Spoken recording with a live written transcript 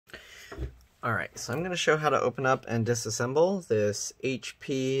Alright, so I'm going to show how to open up and disassemble this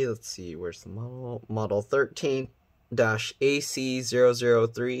HP, let's see, where's the model? Model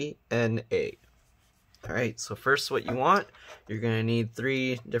 13-AC003NA. Alright, so first what you want, you're going to need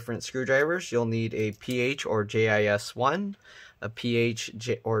 3 different screwdrivers. You'll need a PH or JIS1, a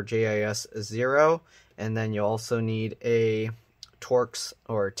PH or JIS0, and then you'll also need a Torx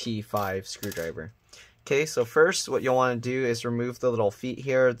or T5 screwdriver. Okay, so first what you'll want to do is remove the little feet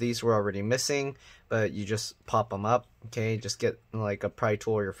here. These were already missing, but you just pop them up. Okay, just get like a pry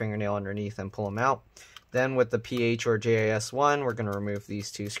tool or your fingernail underneath and pull them out. Then with the PH or JIS1, we're going to remove these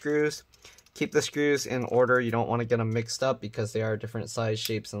 2 screws. Keep the screws in order. You don't want to get them mixed up because they are different size,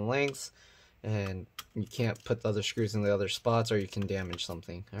 shapes, and lengths. And you can't put the other screws in the other spots or you can damage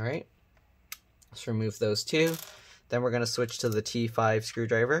something. Alright, let's remove those 2. Then we're going to switch to the T5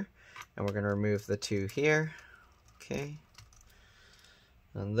 screwdriver. And we're going to remove the 2 here. Okay.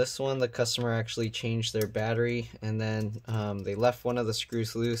 On this one, the customer actually changed their battery, and then they left one of the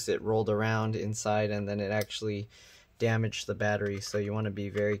screws loose. It rolled around inside, and then it actually damaged the battery. So you want to be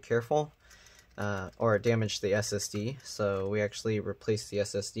very careful, or it damaged the SSD. So we actually replaced the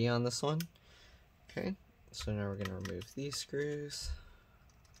SSD on this one. Okay. So now we're going to remove these screws.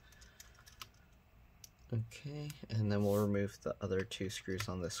 Okay, and then we'll remove the other 2 screws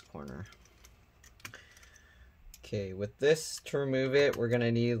on this corner. Okay, with this, to remove it, we're going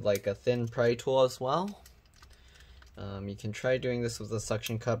to need like a thin pry tool as well. You can try doing this with a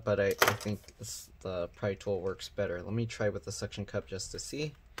suction cup, but I think the pry tool works better. Let me try with the suction cup just to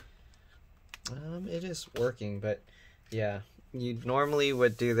see. It is working, but yeah, you normally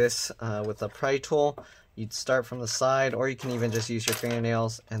would do this with a pry tool. You'd start from the side, or you can even just use your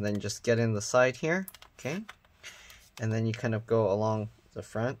fingernails and then just get in the side here. Okay, and then you kind of go along the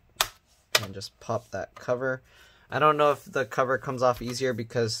front and just pop that cover. I don't know if the cover comes off easier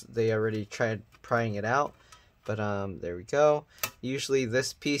because they already tried prying it out, but there we go. Usually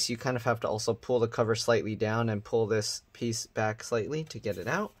this piece you kind of have to also pull the cover slightly down and pull this piece back slightly to get it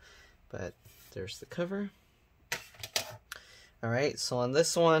out, but there's the cover. Alright, so on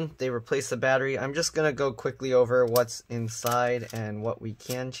this one, they replaced the battery. I'm just going to go quickly over what's inside and what we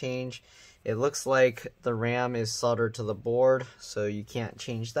can change. It looks like the RAM is soldered to the board, so you can't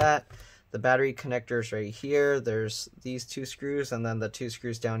change that. The battery connector's right here. There's these 2 screws, and then the 2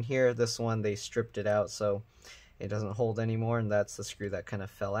 screws down here. This one, they stripped it out, so it doesn't hold anymore, and that's the screw that kind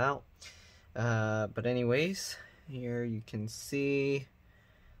of fell out. But anyways, here you can see,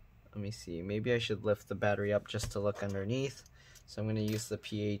 let me see, maybe I should lift the battery up just to look underneath. So I'm going to use the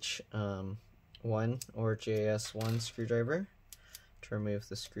PH1 or JS1 screwdriver to remove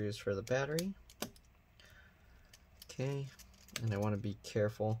the screws for the battery. Okay, and I want to be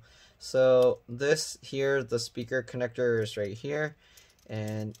careful. So this here, the speaker connector is right here,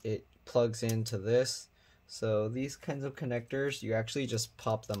 and it plugs into this. So these kinds of connectors, you actually just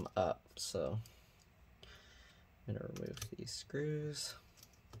pop them up. So I'm going to remove these screws.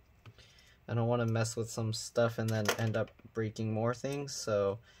 I don't want to mess with some stuff and then end up breaking more things,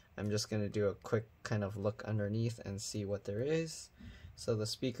 so I'm just going to do a quick kind of look underneath and see what there is. So the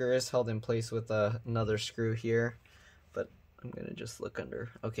speaker is held in place with another screw here, but I'm going to just look under.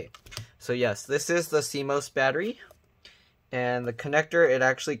 Okay, so yes, this is the CMOS battery, and the connector, it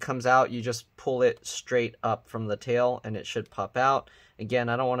actually comes out. You just pull it straight up from the tail and it should pop out. Again,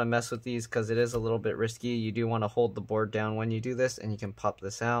 I don't want to mess with these because it is a little bit risky. You do want to hold the board down when you do this, and you can pop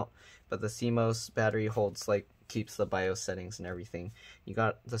this out. But the CMOS battery holds, like, keeps the BIOS settings and everything. You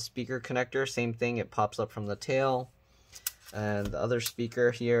got the speaker connector, same thing, it pops up from the tail. And the other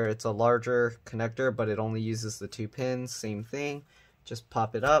speaker here, it's a larger connector, but it only uses the 2 pins, same thing. Just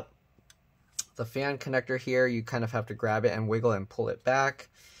pop it up. The fan connector here, you kind of have to grab it and wiggle and pull it back.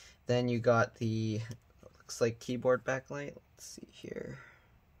 Then you got the, looks like keyboard backlight. Let's see here.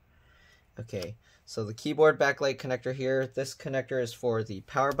 Okay, so the keyboard backlight connector here, this connector is for the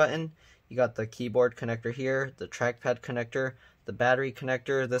power button. You got the keyboard connector here, the trackpad connector, the battery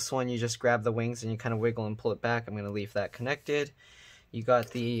connector. This one you just grab the wings and you kind of wiggle and pull it back. I'm going to leave that connected. You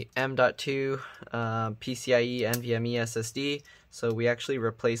got the M.2 PCIe NVMe SSD. So we actually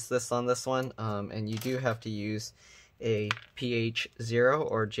replaced this on this one, and you do have to use a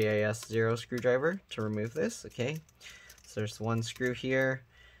PH0 or JIS0 screwdriver to remove this. Okay, so there's 1 screw here.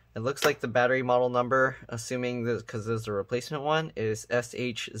 It looks like the battery model number, assuming that because this is a replacement one, is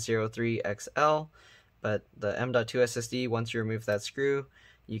SH03XL, but the M.2 SSD, once you remove that screw,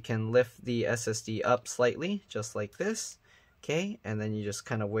 you can lift the SSD up slightly, just like this, okay, and then you just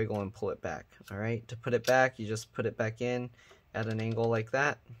kind of wiggle and pull it back. Alright, to put it back, you just put it back in at an angle like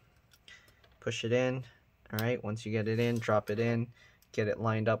that, push it in. Alright, once you get it in, drop it in, get it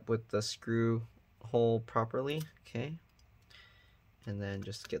lined up with the screw hole properly. Okay, and then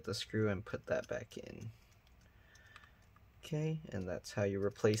just get the screw and put that back in. Okay, and that's how you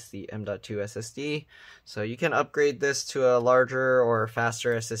replace the M.2 SSD. So you can upgrade this to a larger or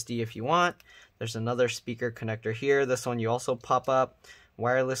faster SSD if you want. There's another speaker connector here. This one you also pop up.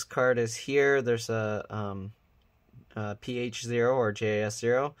 Wireless card is here. There's a PH0 or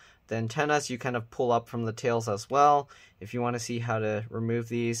JAS0. The antennas you kind of pull up from the tails as well. If you want to see how to remove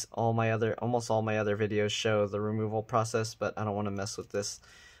these, almost all my other videos show the removal process, but I don't want to mess with this.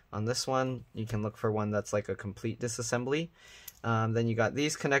 On this one, you can look for one that's like a complete disassembly. Then you got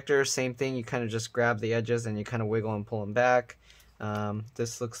these connectors, same thing. You kind of just grab the edges and you kind of wiggle and pull them back.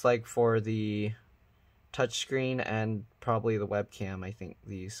 This looks like for the touchscreen and probably the webcam, I think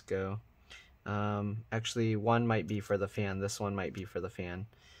these go. Actually, one might be for the fan. This one might be for the fan.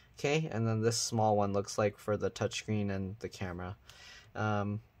 Okay, and then this small one looks like for the touchscreen and the camera.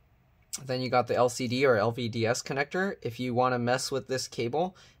 Then you got the LCD or LVDS connector. If you want to mess with this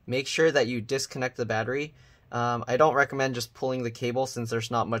cable, make sure that you disconnect the battery. I don't recommend just pulling the cable since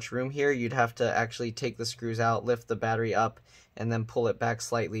there's not much room here. You'd have to actually take the screws out, lift the battery up, and then pull it back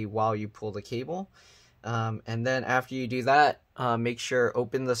slightly while you pull the cable. And then after you do that, make sure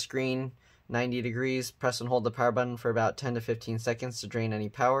open the screen 90 degrees, press and hold the power button for about 10 to 15 seconds to drain any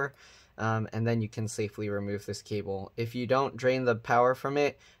power, and then you can safely remove this cable. If you don't drain the power from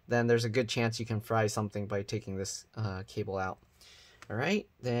it, then there's a good chance you can fry something by taking this cable out. Alright,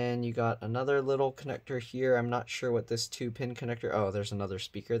 then you got another little connector here. I'm not sure what this 2-pin connector, oh, there's another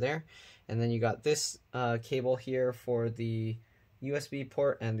speaker there. And then you got this cable here for the USB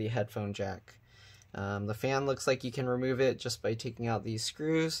port and the headphone jack. The fan looks like you can remove it just by taking out these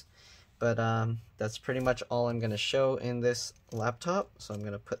screws. But that's pretty much all I'm going to show in this laptop. So I'm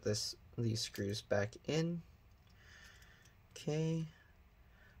going to put these screws back in. Okay.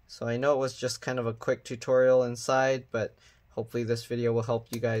 So I know it was just kind of a quick tutorial inside, but hopefully this video will help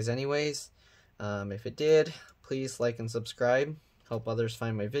you guys anyways. If it did, please like and subscribe. Help others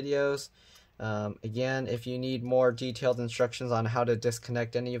find my videos. Again, if you need more detailed instructions on how to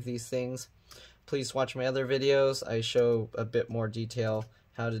disconnect any of these things, please watch my other videos. I show a bit more detail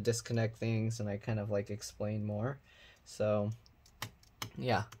how to disconnect things, and I kind of like explain more. So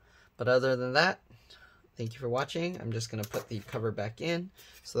yeah, but other than that, thank you for watching. I'm just going to put the cover back in.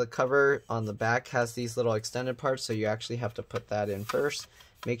 So the cover on the back has these little extended parts, so you actually have to put that in first.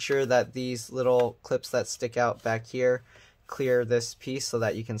 Make sure that these little clips that stick out back here clear this piece so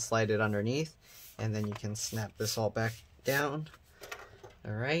that you can slide it underneath, and then you can snap this all back down.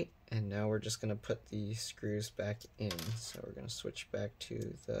 Alright, and now we're just going to put the screws back in. So we're going to switch back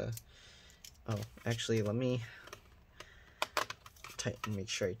to the, oh, actually let me make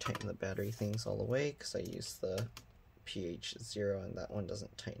sure I tighten the battery things all the way, because I use the PH0 and that one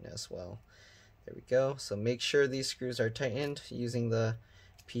doesn't tighten as well. There we go. So make sure these screws are tightened using the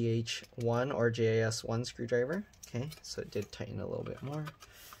PH1 or JAS1 screwdriver. Okay, so it did tighten a little bit more.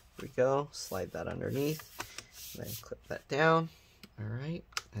 There we go. Slide that underneath, and then clip that down. Alright,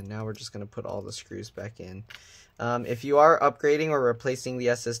 and now we're just going to put all the screws back in. If you are upgrading or replacing the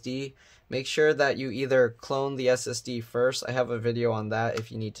SSD, make sure that you either clone the SSD first. I have a video on that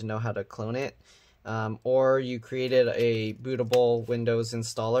if you need to know how to clone it. Or you created a bootable Windows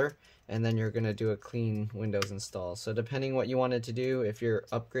installer, and then you're going to do a clean Windows install. So depending what you wanted to do, if you're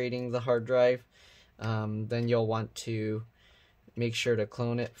upgrading the hard drive, then you'll want to make sure to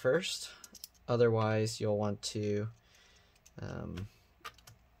clone it first. Otherwise, you'll want to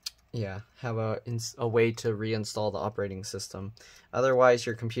have a way to reinstall the operating system. Otherwise,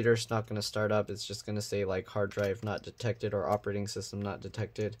 your computer's not going to start up. It's just going to say like hard drive not detected or operating system not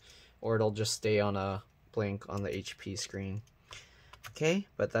detected, or it'll just stay on a blank on the HP screen. Okay,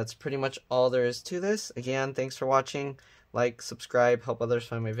 but that's pretty much all there is to this. Again, thanks for watching. Like, subscribe, help others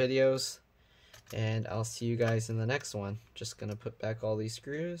find my videos, and I'll see you guys in the next one. Just going to put back all these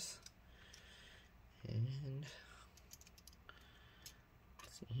screws. And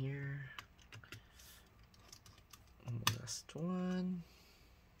here, last one.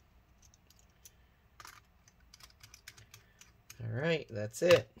 Alright, that's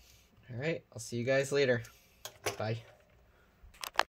it. Alright, I'll see you guys later. Bye.